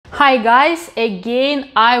Hi guys,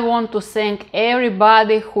 again I want to thank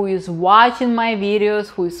everybody who is watching my videos,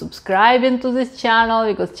 who is subscribing to this channel,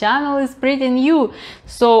 because channel is pretty new.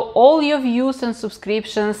 So all your views and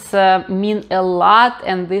subscriptions mean a lot,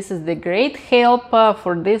 and this is the great help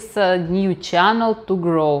for this new channel to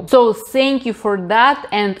grow. So thank you for that,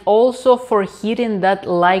 and also for hitting that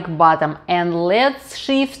like button. And let's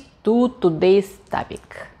shift to today's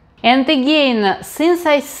topic. And again, since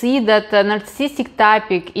I see that the narcissistic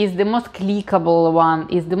topic is the most clickable one,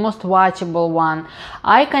 is the most watchable one,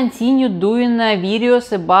 I continue doing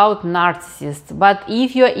videos about narcissists. But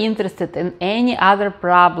if you're interested in any other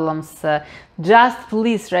problems, just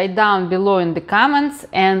please write down below in the comments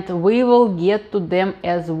and we will get to them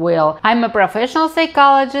as well. I'm a professional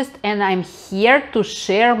psychologist and I'm here to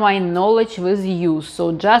share my knowledge with you.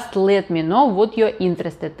 So just let me know what you're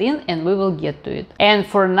interested in and we will get to it. And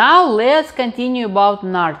for now, let's continue about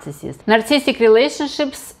narcissists. Narcissistic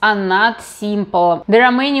relationships are not simple. There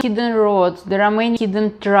are many hidden roads, there are many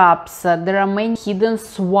hidden traps, there are many hidden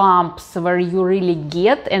swamps where you really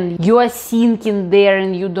get and you are sinking there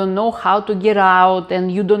and you don't know how to get out,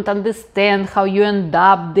 and you don't understand how you end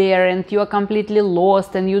up there, and you are completely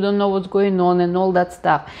lost and you don't know what's going on and all that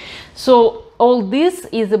stuff. So all this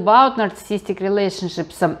is about narcissistic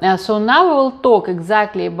relationships. So now we will talk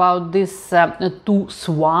exactly about these two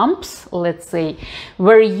swamps, let's say,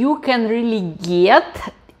 where you can really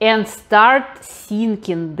get and start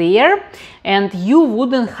sinking there, and you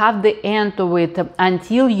wouldn't have the end of it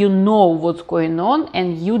until you know what's going on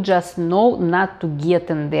and you just know not to get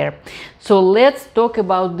in there. So let's talk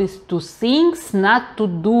about these two things not to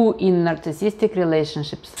do in narcissistic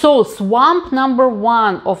relationships. So swamp number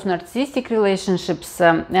one of narcissistic relationships,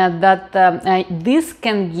 this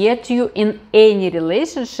can get you in any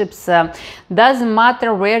relationships, doesn't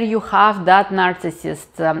matter where you have that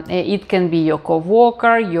narcissist. It can be your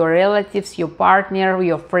co-worker, your relatives, your partner,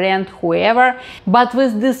 your friend, whoever. But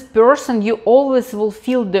with this person, you always will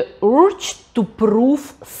feel the urge to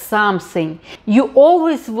prove something. You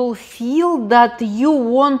always will feel that you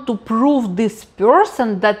want to prove this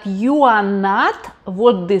person that you are not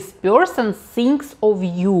what this person thinks of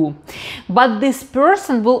you. But this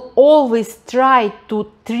person will always try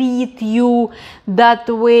to treat you that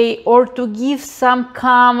way, or to give some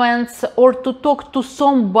comments, or to talk to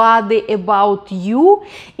somebody about you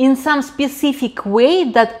in some specific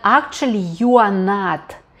way that actually you are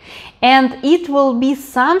not. And it will be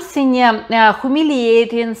something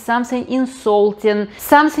humiliating, something insulting,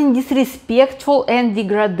 something disrespectful and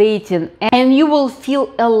degrading. And you will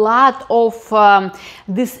feel a lot of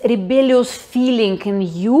this rebellious feeling in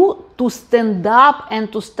you to stand up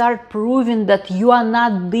and to start proving that you are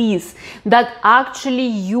not this, that actually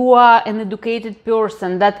you are an educated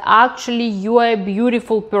person, that actually you are a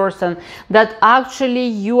beautiful person, that actually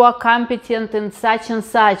you are competent in such and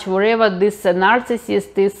such, wherever this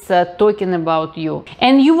narcissist is talking about you.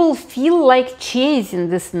 And you will feel like chasing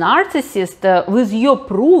this narcissist with your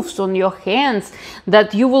proofs on your hands,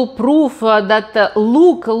 that you will prove that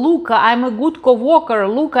look, I'm a good co-worker,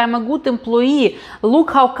 look, I'm a good employee, look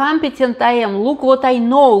how competent I am, look what I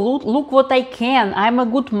know, look what I can, I'm a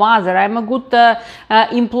good mother, I'm a good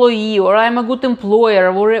employee, or I'm a good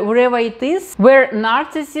employer, wherever it is, where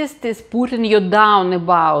narcissist is putting you down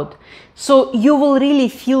about. So you will really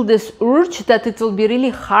feel this urge that it will be really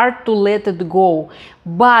hard to let it go.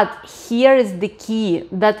 But here is the key,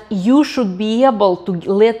 that you should be able to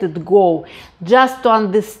let it go, just to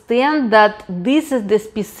understand that this is the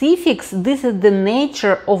specifics, this is the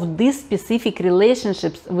nature of these specific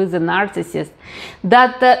relationships with a narcissist.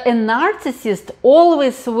 That a narcissist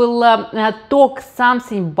always will talk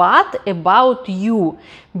something bad about you,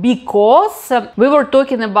 because we were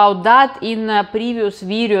talking about that in previous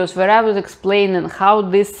videos where I was explaining how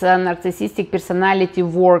this narcissistic personality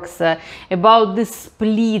works, about this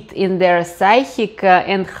split in their psychic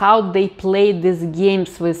and how they play these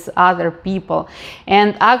games with other people.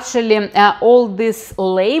 And actually all these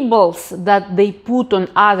labels that they put on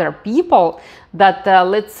other people, that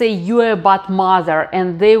let's say you are a bad mother,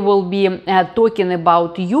 and they will be talking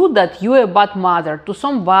about you that you are a bad mother to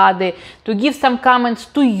somebody, to give some comments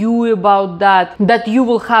to you about that you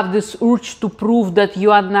will have this urge to prove that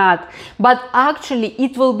you are not. But actually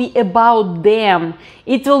it will be about them.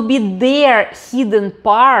 It will be their hidden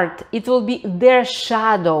part. It will be their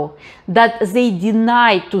shadow that they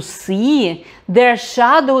deny to see, their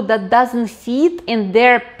shadow that doesn't fit in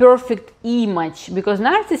their perfect image, because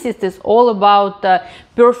narcissist is all about the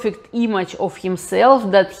perfect image of himself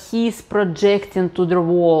that he is projecting to the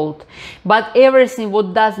world. But everything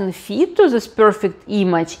what doesn't fit to this perfect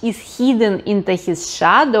image is hidden into his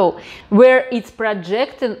shadow, where it's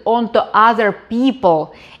projected onto other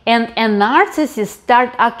people. And a narcissist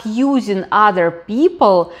start accusing other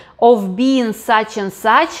people of being such and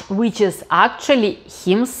such, which is actually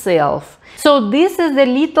himself. So this is a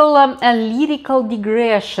little a lyrical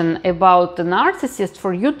digression about the narcissist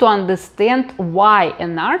for you to understand why a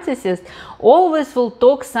narcissist always will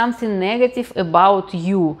talk something negative about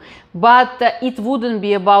you. But it wouldn't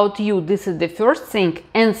be about you. This is the first thing.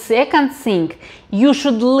 And second thing, you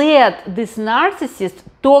should let this narcissist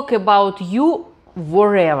talk about you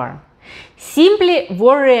wherever. Simply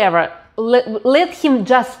wherever. Let him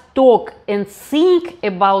just talk and think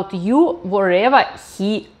about you wherever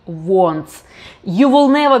he wants. You will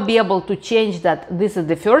never be able to change that. This is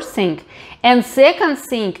the first thing. And second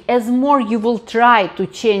thing, as more you will try to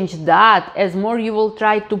change that, as more you will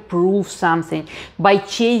try to prove something by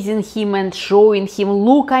chasing him and showing him,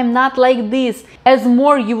 look, I'm not like this, as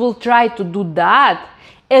more you will try to do that,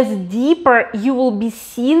 as deeper you will be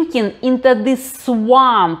sinking into this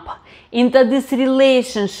swamp, into these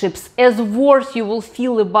relationships, as worse you will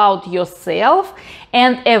feel about yourself,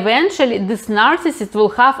 and eventually this narcissist will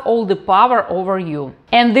have all the power over you.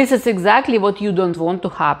 And this is exactly what you don't want to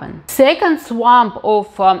happen. Second swamp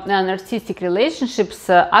of narcissistic relationships,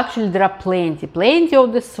 actually there are plenty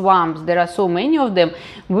of the swamps, there are so many of them.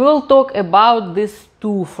 We will talk about this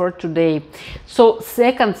too for today. So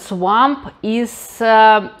second swamp is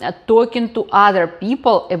talking to other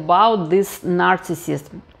people about this narcissist.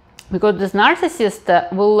 Because this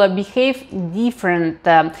narcissist will behave different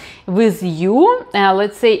with you.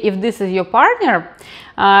 Let's say if this is your partner,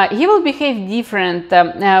 he will behave different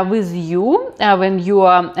with you when you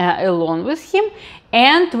are alone with him,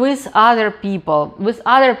 and with other people. With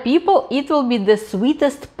other people, it will be the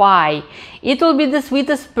sweetest pie. It will be the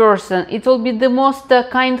sweetest person. It will be the most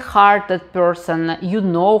kind-hearted person. You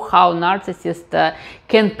know how narcissists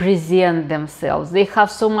can present themselves. They have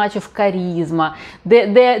so much of charisma.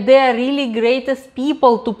 They are really greatest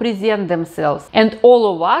people to present themselves. And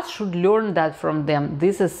all of us should learn that from them.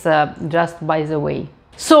 This is just by the way.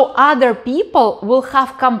 So other people will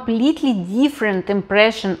have completely different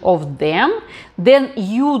impression of them than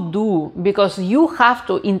you do, because you have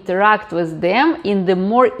to interact with them in the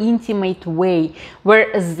more intimate way,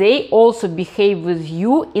 where they also behave with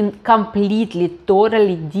you in completely,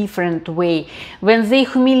 totally different way. When they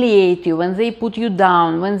humiliate you, when they put you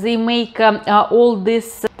down, when they make all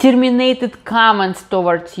these terminated comments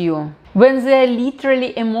towards you, when they are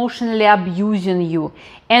literally emotionally abusing you,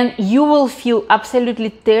 and you will feel absolutely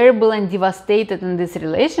terrible and devastated in these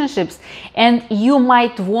relationships, and you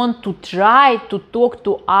might want to try to talk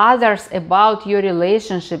to others about your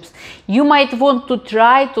relationships. You might want to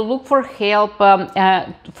try to look for help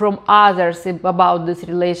from others about these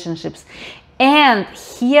relationships. And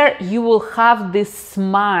here you will have this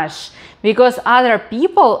smash, because other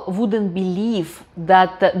people wouldn't believe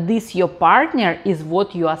that this your partner is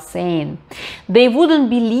what you are saying. They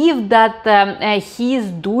wouldn't believe that he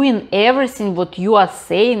is doing everything what you are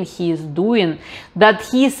saying he is doing, that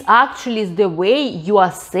he is actually the way you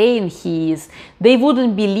are saying he is. They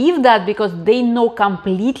wouldn't believe that because they know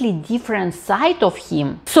completely different side of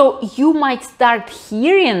him. So you might start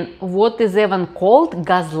hearing what is even called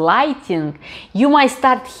gaslighting. You might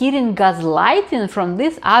start hearing gaslighting from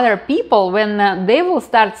these other people when they will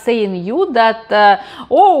start saying you that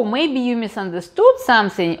oh, maybe you misunderstood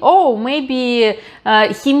something, oh, maybe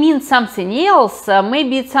he means something else,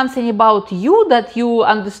 maybe it's something about you that you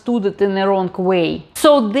understood it in the wrong way.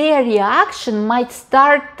 So their reaction might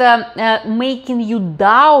start making you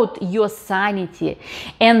doubt your sanity.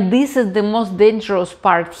 And this is the most dangerous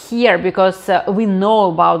part here, because we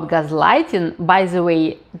know about gaslighting. By the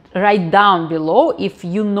way, write down below if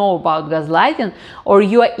you know about gaslighting or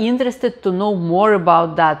you are interested to know more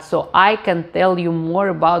about that, so I can tell you more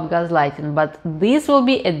about gaslighting, but this will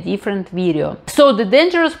be a different video. So the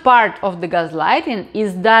dangerous part of the gaslighting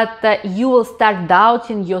is that you will start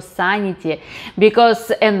doubting your sanity, because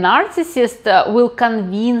a narcissist will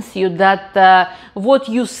convince you that what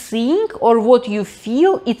you think or what you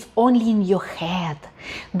feel, it's only in your head.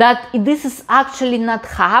 that this is actually not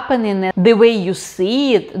happening the way you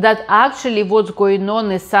see it, that actually what's going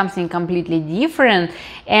on is something completely different,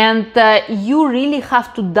 and you really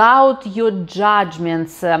have to doubt your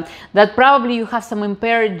judgments, that probably you have some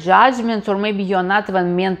impaired judgments, or maybe you're not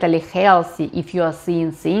even mentally healthy if you are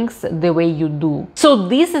seeing things the way you do. So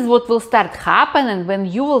this is what will start happening when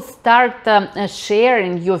you will start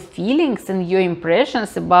sharing your feelings and your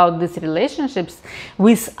impressions about these relationships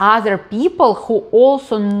with other people who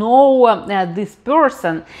also know this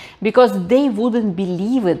person, because they wouldn't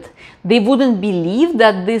believe it. They wouldn't believe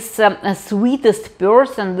that this sweetest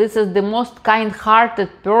person, this is the most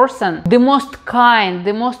kind-hearted person, the most kind,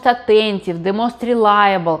 the most attentive, the most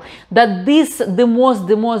reliable, that this the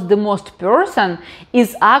most person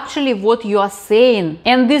is actually what you are saying.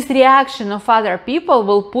 And this reaction of other people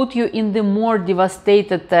will put you in the more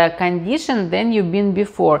devastated condition than you've been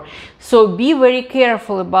before. So be very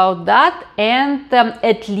careful about that, and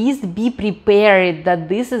at least be prepared that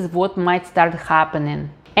this is what might start happening.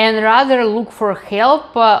 And rather look for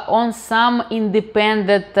help on some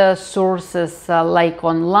independent sources, like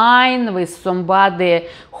online, with somebody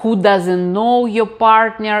who doesn't know your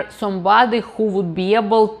partner, somebody who would be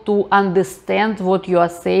able to understand what you are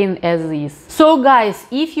saying as is. So guys,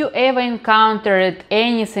 if you ever encountered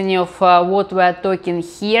anything of what we are talking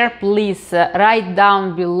here, please write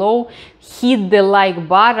down below, hit the like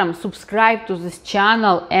button, subscribe to this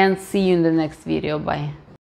channel, and see you in the next video. Bye.